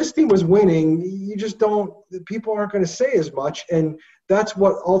 If this team was winning, people aren't going to say as much. And that's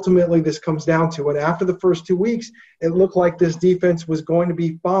what ultimately this comes down to. And after the first 2 weeks, it looked like this defense was going to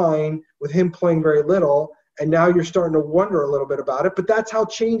be fine with him playing very little. And now you're starting to wonder a little bit about it. But that's how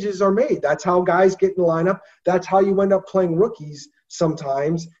changes are made. That's how guys get in the lineup. That's how you end up playing rookies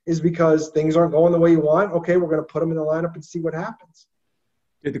sometimes, is because things aren't going the way you want. Okay, we're going to put them in the lineup and see what happens.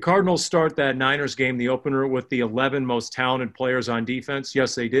 Did the Cardinals start that Niners game, the opener, with the 11 most talented players on defense?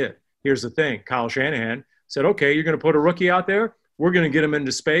 Yes, they did. Here's the thing. Kyle Shanahan said, okay, you're going to put a rookie out there. We're going to get him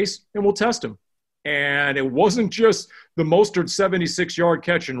into space, and we'll test him. And it wasn't just the Mostert 76-yard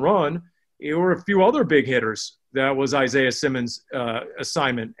catch and run. There were a few other big hitters. That was Isaiah Simmons'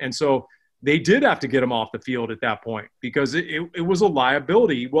 assignment. And so they did have to get him off the field at that point because it was a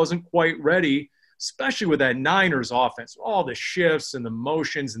liability. He wasn't quite ready, especially with that Niners offense, all the shifts and the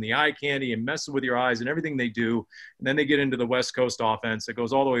motions and the eye candy and messing with your eyes and everything they do. And then they get into the West Coast offense. It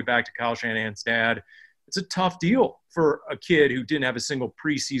goes all the way back to Kyle Shanahan's dad. It's a tough deal for a kid who didn't have a single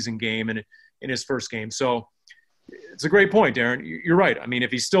preseason game in his first game. So it's a great point, Darren. You're right. I mean,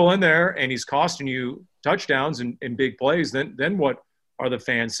 if he's still in there and he's costing you touchdowns and big plays, then what are the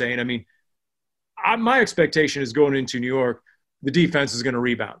fans saying? I mean, my expectation is going into New York, the defense is going to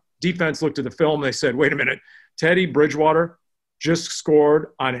rebound. Defense looked at the film. They said, wait a minute, Teddy Bridgewater just scored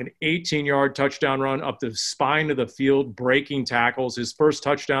on an 18-yard touchdown run up the spine of the field, breaking tackles, his first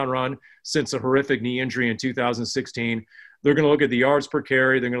touchdown run since a horrific knee injury in 2016. They're going to look at the yards per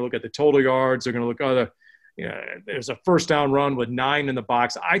carry. They're going to look at the total yards. They're going to look at there's a first down run with 9 in the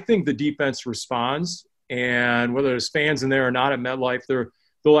box. I think the defense responds, and whether there's fans in there or not at MetLife,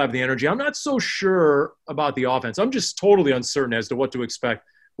 they'll have the energy. I'm not so sure about the offense. I'm just totally uncertain as to what to expect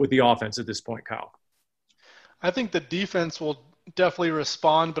with the offense at this point, Kyle. I think the defense will definitely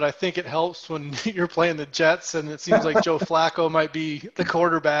respond, but I think it helps when you're playing the Jets and it seems like Joe Flacco might be the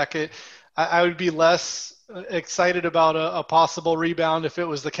quarterback. I would be less excited about a possible rebound if it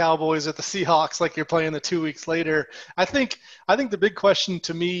was the Cowboys or the Seahawks, like you're playing the 2 weeks later. I think the big question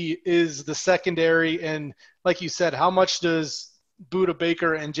to me is the secondary, and like you said, how much does Budda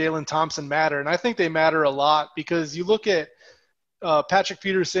Baker and Jalen Thompson matter? And I think they matter a lot because you look at Patrick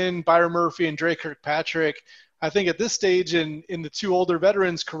Peterson, Byron Murphy, and Dre Kirkpatrick. I think at this stage in the two older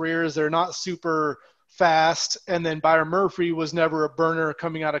veterans' careers, they're not super fast. And then Byron Murphy was never a burner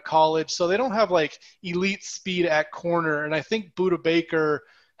coming out of college. So they don't have like elite speed at corner. And I think Budda Baker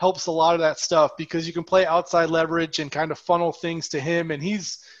helps a lot of that stuff because you can play outside leverage and kind of funnel things to him. And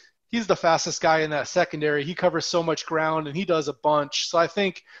he's the fastest guy in that secondary. He covers so much ground and he does a bunch. So I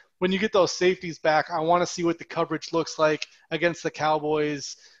think when you get those safeties back, I want to see what the coverage looks like against the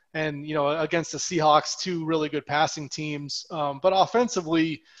Cowboys and, against the Seahawks, two really good passing teams. But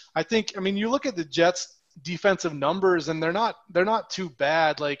offensively, you look at the Jets defensive numbers and they're not too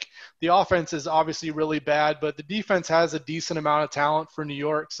bad. Like the offense is obviously really bad, but the defense has a decent amount of talent for New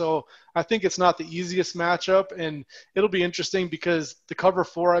York. So I think it's not the easiest matchup, and it'll be interesting because the cover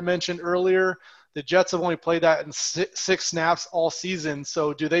 4 I mentioned earlier, the Jets have only played that in 6 snaps all season.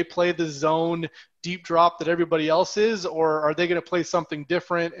 So do they play the zone deep drop that everybody else is, or are they going to play something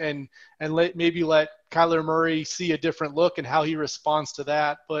different and maybe let Kyler Murray see a different look and how he responds to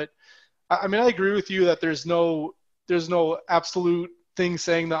that. But I mean, I agree with you that there's no absolute thing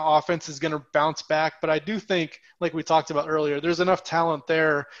saying the offense is going to bounce back. But I do think, like we talked about earlier, there's enough talent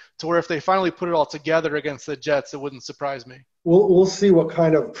there to where if they finally put it all together against the Jets, it wouldn't surprise me. We'll see what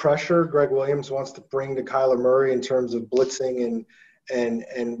kind of pressure Greg Williams wants to bring to Kyler Murray in terms of blitzing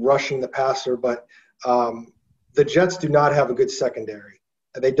and rushing the passer. But the Jets do not have a good secondary.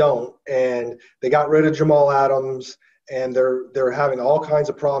 They don't. And they got rid of Jamal Adams, and they're having all kinds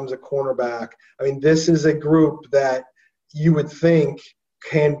of problems at cornerback. I mean, this is a group that you would think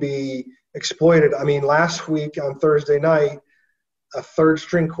can be exploited. I mean, last week on Thursday night, a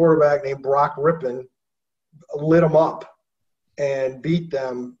third-string quarterback named Brock Rippon lit them up and beat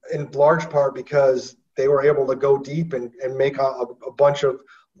them in large part because they were able to go deep and make a bunch of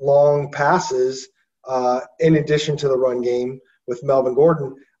long passes in addition to the run game with Melvin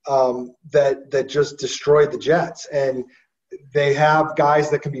Gordon that just destroyed the Jets. And they have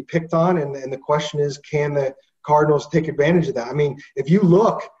guys that can be picked on, and the question is, can the Cardinals take advantage of that? I mean, if you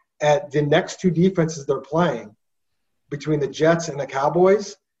look at the next two defenses they're playing between the Jets and the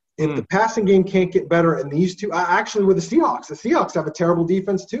Cowboys, if the passing game can't get better in these two – actually with the Seahawks have a terrible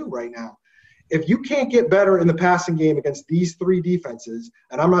defense too right now. If you can't get better in the passing game against these three defenses,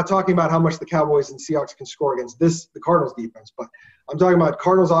 and I'm not talking about how much the Cowboys and Seahawks can score against the Cardinals defense, but I'm talking about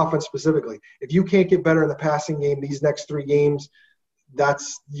Cardinals offense specifically. If you can't get better in the passing game these next three games,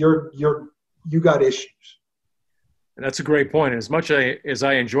 that's you got issues. And that's a great point. As much as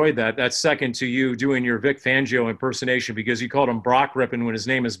I enjoyed that's second to you doing your Vic Fangio impersonation, because you called him Brock Rippon when his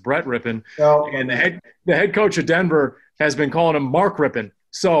name is Brett Rippon. Oh, and the head coach of Denver has been calling him Mark Rippon.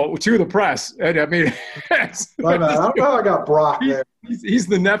 So to the press, I mean, I don't know how I got Brock there. He's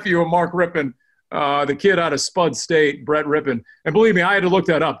the nephew of Mark Rippon, the kid out of Spud State, Brett Rippon. And believe me, I had to look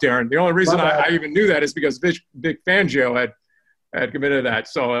that up, Darren. The only reason I even knew that is because Vic Fangio had committed that.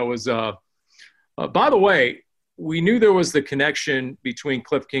 So it was by the way, we knew there was the connection between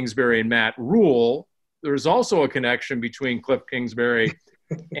Cliff Kingsbury and Matt Rule. There's also a connection between Cliff Kingsbury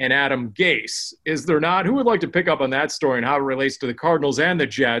and Adam Gase. Is there not? Who would like to pick up on that story and how it relates to the Cardinals and the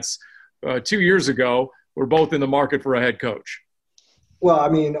Jets? 2 years ago, we're both in the market for a head coach. Well, I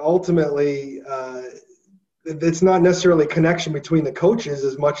mean, ultimately, it's not necessarily a connection between the coaches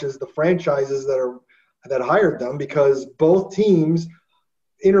as much as the franchises that hired them, because both teams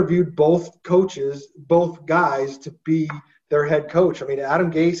interviewed both coaches, both guys, to be their head coach. I mean,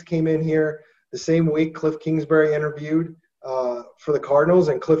 Adam Gase came in here the same week Cliff Kingsbury interviewed for the Cardinals,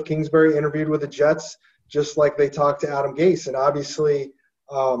 and Cliff Kingsbury interviewed with the Jets, just like they talked to Adam Gase. And obviously,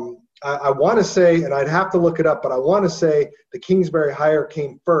 I want to say, and I'd have to look it up, but I want to say the Kingsbury hire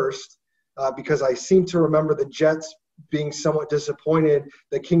came first because I seem to remember the Jets being somewhat disappointed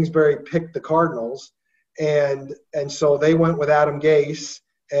that Kingsbury picked the Cardinals. And so they went with Adam Gase,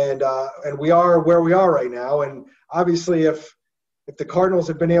 and we are where we are right now. And obviously, if the Cardinals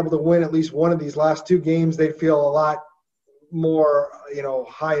had been able to win at least one of these last two games, they'd feel a lot more,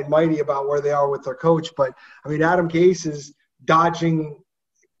 high and mighty about where they are with their coach. But I mean, Adam Gase is dodging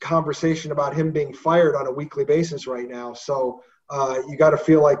conversation about him being fired on a weekly basis right now. So you got to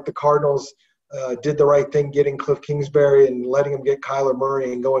feel like the Cardinals did the right thing getting Cliff Kingsbury and letting him get Kyler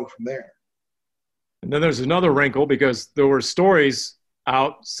Murray and going from there. And then there's another wrinkle, because there were stories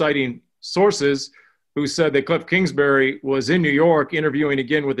out citing sources who said that Cliff Kingsbury was in New York interviewing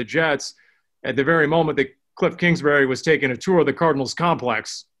again with the Jets at the very moment that Cliff Kingsbury was taking a tour of the Cardinals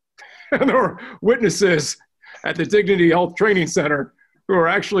complex. And there were witnesses at the Dignity Health Training Center who were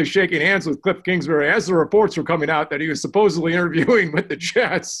actually shaking hands with Cliff Kingsbury as the reports were coming out that he was supposedly interviewing with the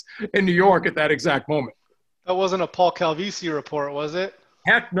Jets in New York at that exact moment. That wasn't a Paul Calvisi report, was it?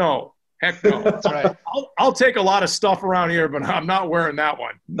 Heck no. That's right. I'll take a lot of stuff around here, but I'm not wearing that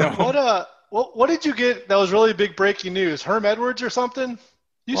one. No. What did you get that was really big breaking news? Herm Edwards or something?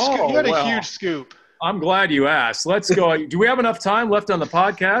 You had a huge scoop. I'm glad you asked. Let's go. Do we have enough time left on the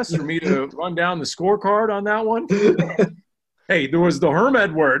podcast for me to run down the scorecard on that one? Hey, there was the Herm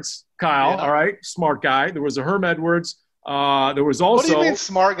Edwards, Kyle, all right, smart guy. There was a Herm Edwards. There was also – What do you mean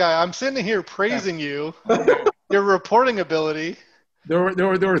smart guy? I'm sitting here praising you, your reporting ability. There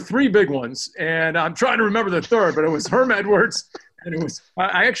were three big ones, and I'm trying to remember the third, but it was Herm Edwards, and it was –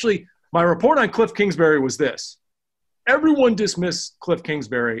 my report on Cliff Kingsbury was this. Everyone dismissed Cliff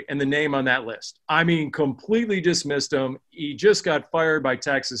Kingsbury and the name on that list. I mean, completely dismissed him. He just got fired by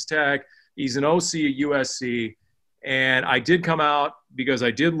Texas Tech. He's an OC at USC. And I did come out because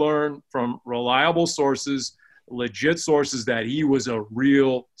I did learn from reliable sources, legit sources, that he was a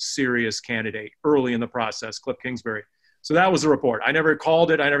real serious candidate early in the process, Cliff Kingsbury. So that was the report. I never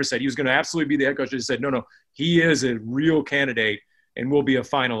called it. I never said he was going to absolutely be the head coach. I just said, no, he is a real candidate and will be a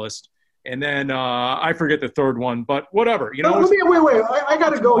finalist. And then I forget the third one, but whatever. You know. Wait. I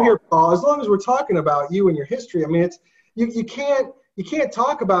got to go here, Paul. As long as we're talking about you and your history, I mean, it's you can't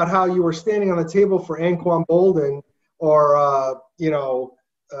talk about how you were standing on the table for Anquan Boldin or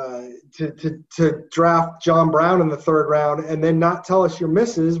to draft John Brown in the third round and then not tell us your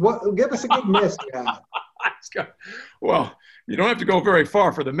misses. Give us a good miss you had. Well, you don't have to go very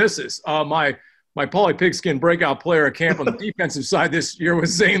far for the misses. My Paulie Pigskin breakout player at camp on the defensive side this year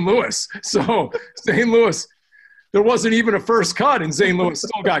was Zane Lewis. So Zane Lewis, there wasn't even a first cut, and Zane Lewis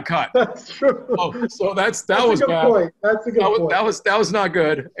still got cut. That's true. So that was bad. Point. That's a good point. That was not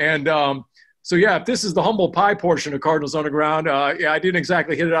good. And so yeah, if this is the humble pie portion of Cardinals Underground, I didn't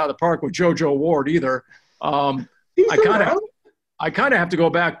exactly hit it out of the park with JoJo Ward either. I kind of have to go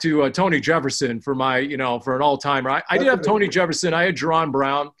back to Tony Jefferson for my, for an all-timer. I did have Tony Jefferson. I had Jerron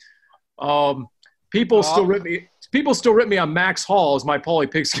Brown. People still rip me on Max Hall as my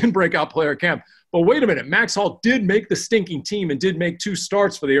Paulie Pigskin breakout player at camp. But wait a minute, Max Hall did make the stinking team and did make 2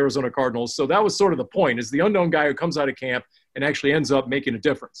 starts for the Arizona Cardinals. So that was sort of the point, is the unknown guy who comes out of camp and actually ends up making a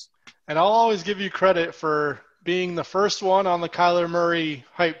difference. And I'll always give you credit for being the first one on the Kyler Murray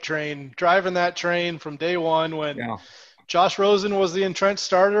hype train, driving that train from day one when Josh Rosen was the entrenched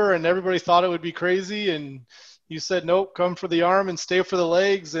starter and everybody thought it would be crazy. And you said, nope, come for the arm and stay for the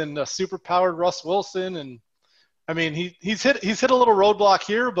legs, and a super powered Russ Wilson. And I mean, he's hit a little roadblock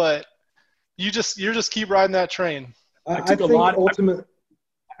here, but you just keep riding that train. I took a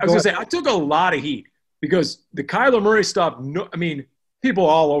lot of heat because the Kyler Murray stuff, people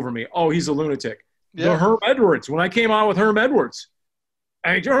all over me. Oh, he's a lunatic. Yeah. The Herm Edwards, when I came out with Herm Edwards,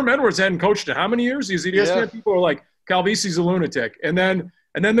 Herm Edwards hadn't coached in how many years? He's at ESPN. Yeah. People are like, Calvisi's a lunatic. And then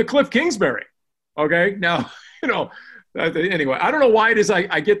the Cliff Kingsbury. Okay. Now, anyway, I don't know why it is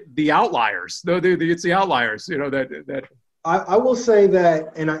I get the outliers. It's the outliers, that I will say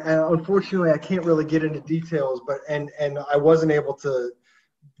that, and unfortunately I can't really get into details, but and I wasn't able to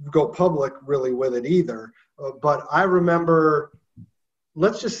go public really with it either. But I remember,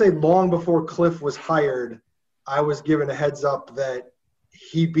 let's just say long before Cliff was hired, I was given a heads up that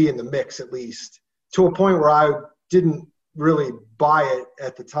he'd be in the mix at least, to a point where I didn't really buy it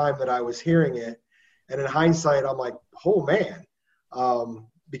at the time that I was hearing it. And in hindsight, I'm like, oh man,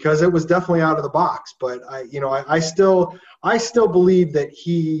 because it was definitely out of the box. But I still believe that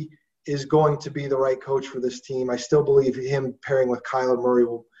he is going to be the right coach for this team. I still believe him pairing with Kyler Murray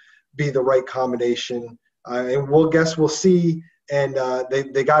will be the right combination. And we'll see. And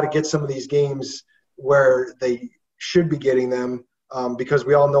they got to get some of these games where they should be getting them, because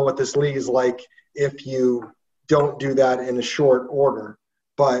we all know what this league is like if you don't do that in a short order.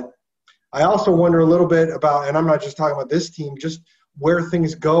 But I also wonder a little bit about, and I'm not just talking about this team, just where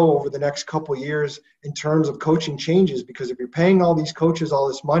things go over the next couple of years in terms of coaching changes. Because if you're paying all these coaches all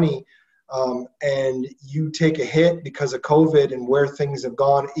this money and you take a hit because of COVID and where things have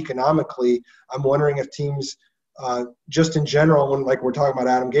gone economically, I'm wondering if teams just in general, when like we're talking about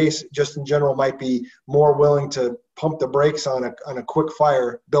Adam Gase, just in general might be more willing to pump the brakes on a quick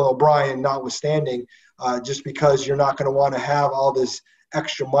fire, Bill O'Brien notwithstanding, just because you're not going to want to have all this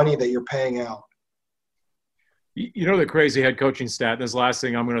extra money that you're paying out. The crazy head coaching stat, this last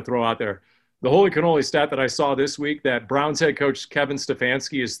thing I'm going to throw out there, the holy cannoli stat that I saw this week, that Browns head coach Kevin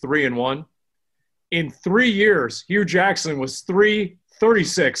Stefanski is 3-1. In 3 years, Hugh Jackson was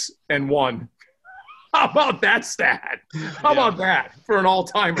 3-36-1. How about that stat? How about that for an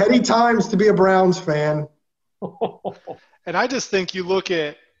all-timer? Heady times to be a Browns fan. And I just think you look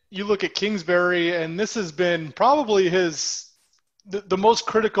at Kingsbury, and this has been probably the most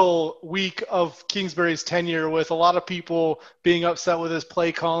critical week of Kingsbury's tenure, with a lot of people being upset with his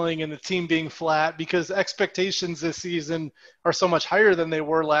play calling and the team being flat, because expectations this season are so much higher than they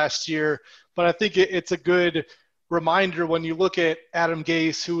were last year. But I think it's a good reminder when you look at Adam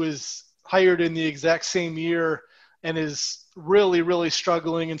Gase, who is hired in the exact same year and is really, really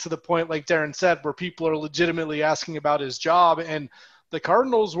struggling, and to the point, like Darren said, where people are legitimately asking about his job. And the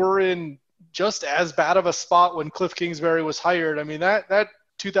Cardinals were in just as bad of a spot when Cliff Kingsbury was hired. I mean, that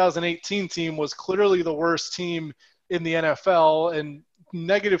 2018 team was clearly the worst team in the NFL, and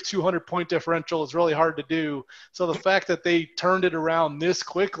negative 200-point differential is really hard to do. So the fact that they turned it around this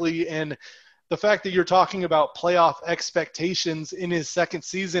quickly, and the fact that you're talking about playoff expectations in his second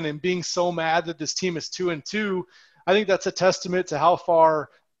season and being so mad that this team is 2-2, I think that's a testament to how far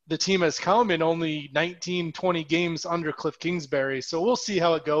the team has come in only 19, 20 games under Cliff Kingsbury. So we'll see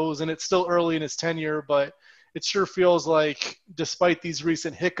how it goes, and it's still early in his tenure, but it sure feels like, despite these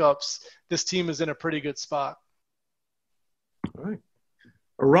recent hiccups, this team is in a pretty good spot. All right.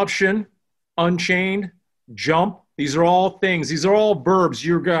 Eruption, Unchained, Jump. These are all things. These are all verbs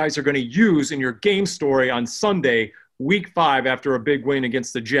you guys are going to use in your game story on Sunday, week 5, after a big win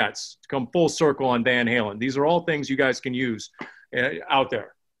against the Jets, to come full circle on Van Halen. These are all things you guys can use out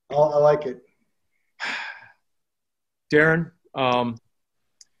there. Oh, I like it. Darren,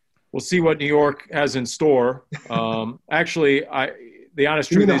 we'll see what New York has in store. Actually, the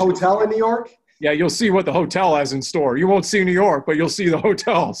honest You truth mean the is, hotel in New York? yeah, you'll see what the hotel has in store. You won't see New York, but you'll see the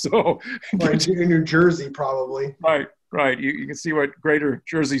hotel. So, Or in New Jersey, probably. right. You can see what Greater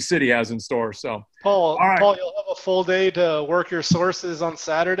Jersey City has in store. So, Paul, all right. Paul, you'll have a full day to work your sources on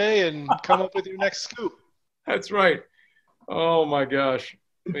Saturday and come up with your next scoop. That's right. Oh my gosh.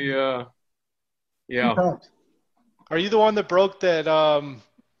 Yeah. Are you the one that broke that?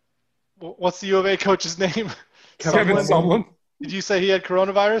 What's the U of A coach's name? Kevin Sumlin. Did you say he had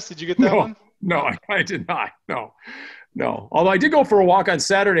coronavirus? Did you get that one? No, I did not. No. Although I did go for a walk on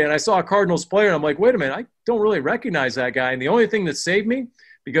Saturday and I saw a Cardinals player and I'm like, wait a minute, I don't really recognize that guy. And the only thing that saved me,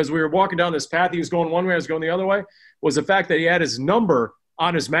 because we were walking down this path, he was going one way, I was going the other way, was the fact that he had his number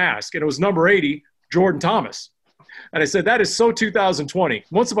on his mask, and it was number 80, Jordan Thomas. And I said, that is so 2020.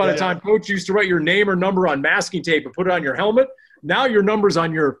 Once upon a time, coach used to write your name or number on masking tape and put it on your helmet. Now your number's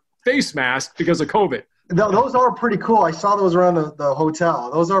on your face mask because of COVID. Those are pretty cool. I saw those around the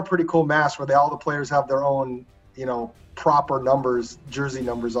hotel. Those are pretty cool masks where all the players have their own, proper numbers, jersey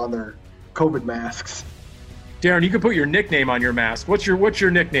numbers on their COVID masks. Darren, you can put your nickname on your mask. What's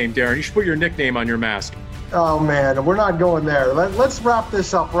your nickname, Darren? You should put your nickname on your mask. Oh, man, we're not going there. Let's wrap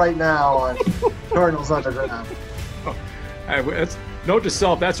this up right now on Cardinals Underground. Note to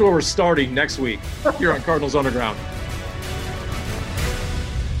self, that's where we're starting next week here on Cardinals Underground.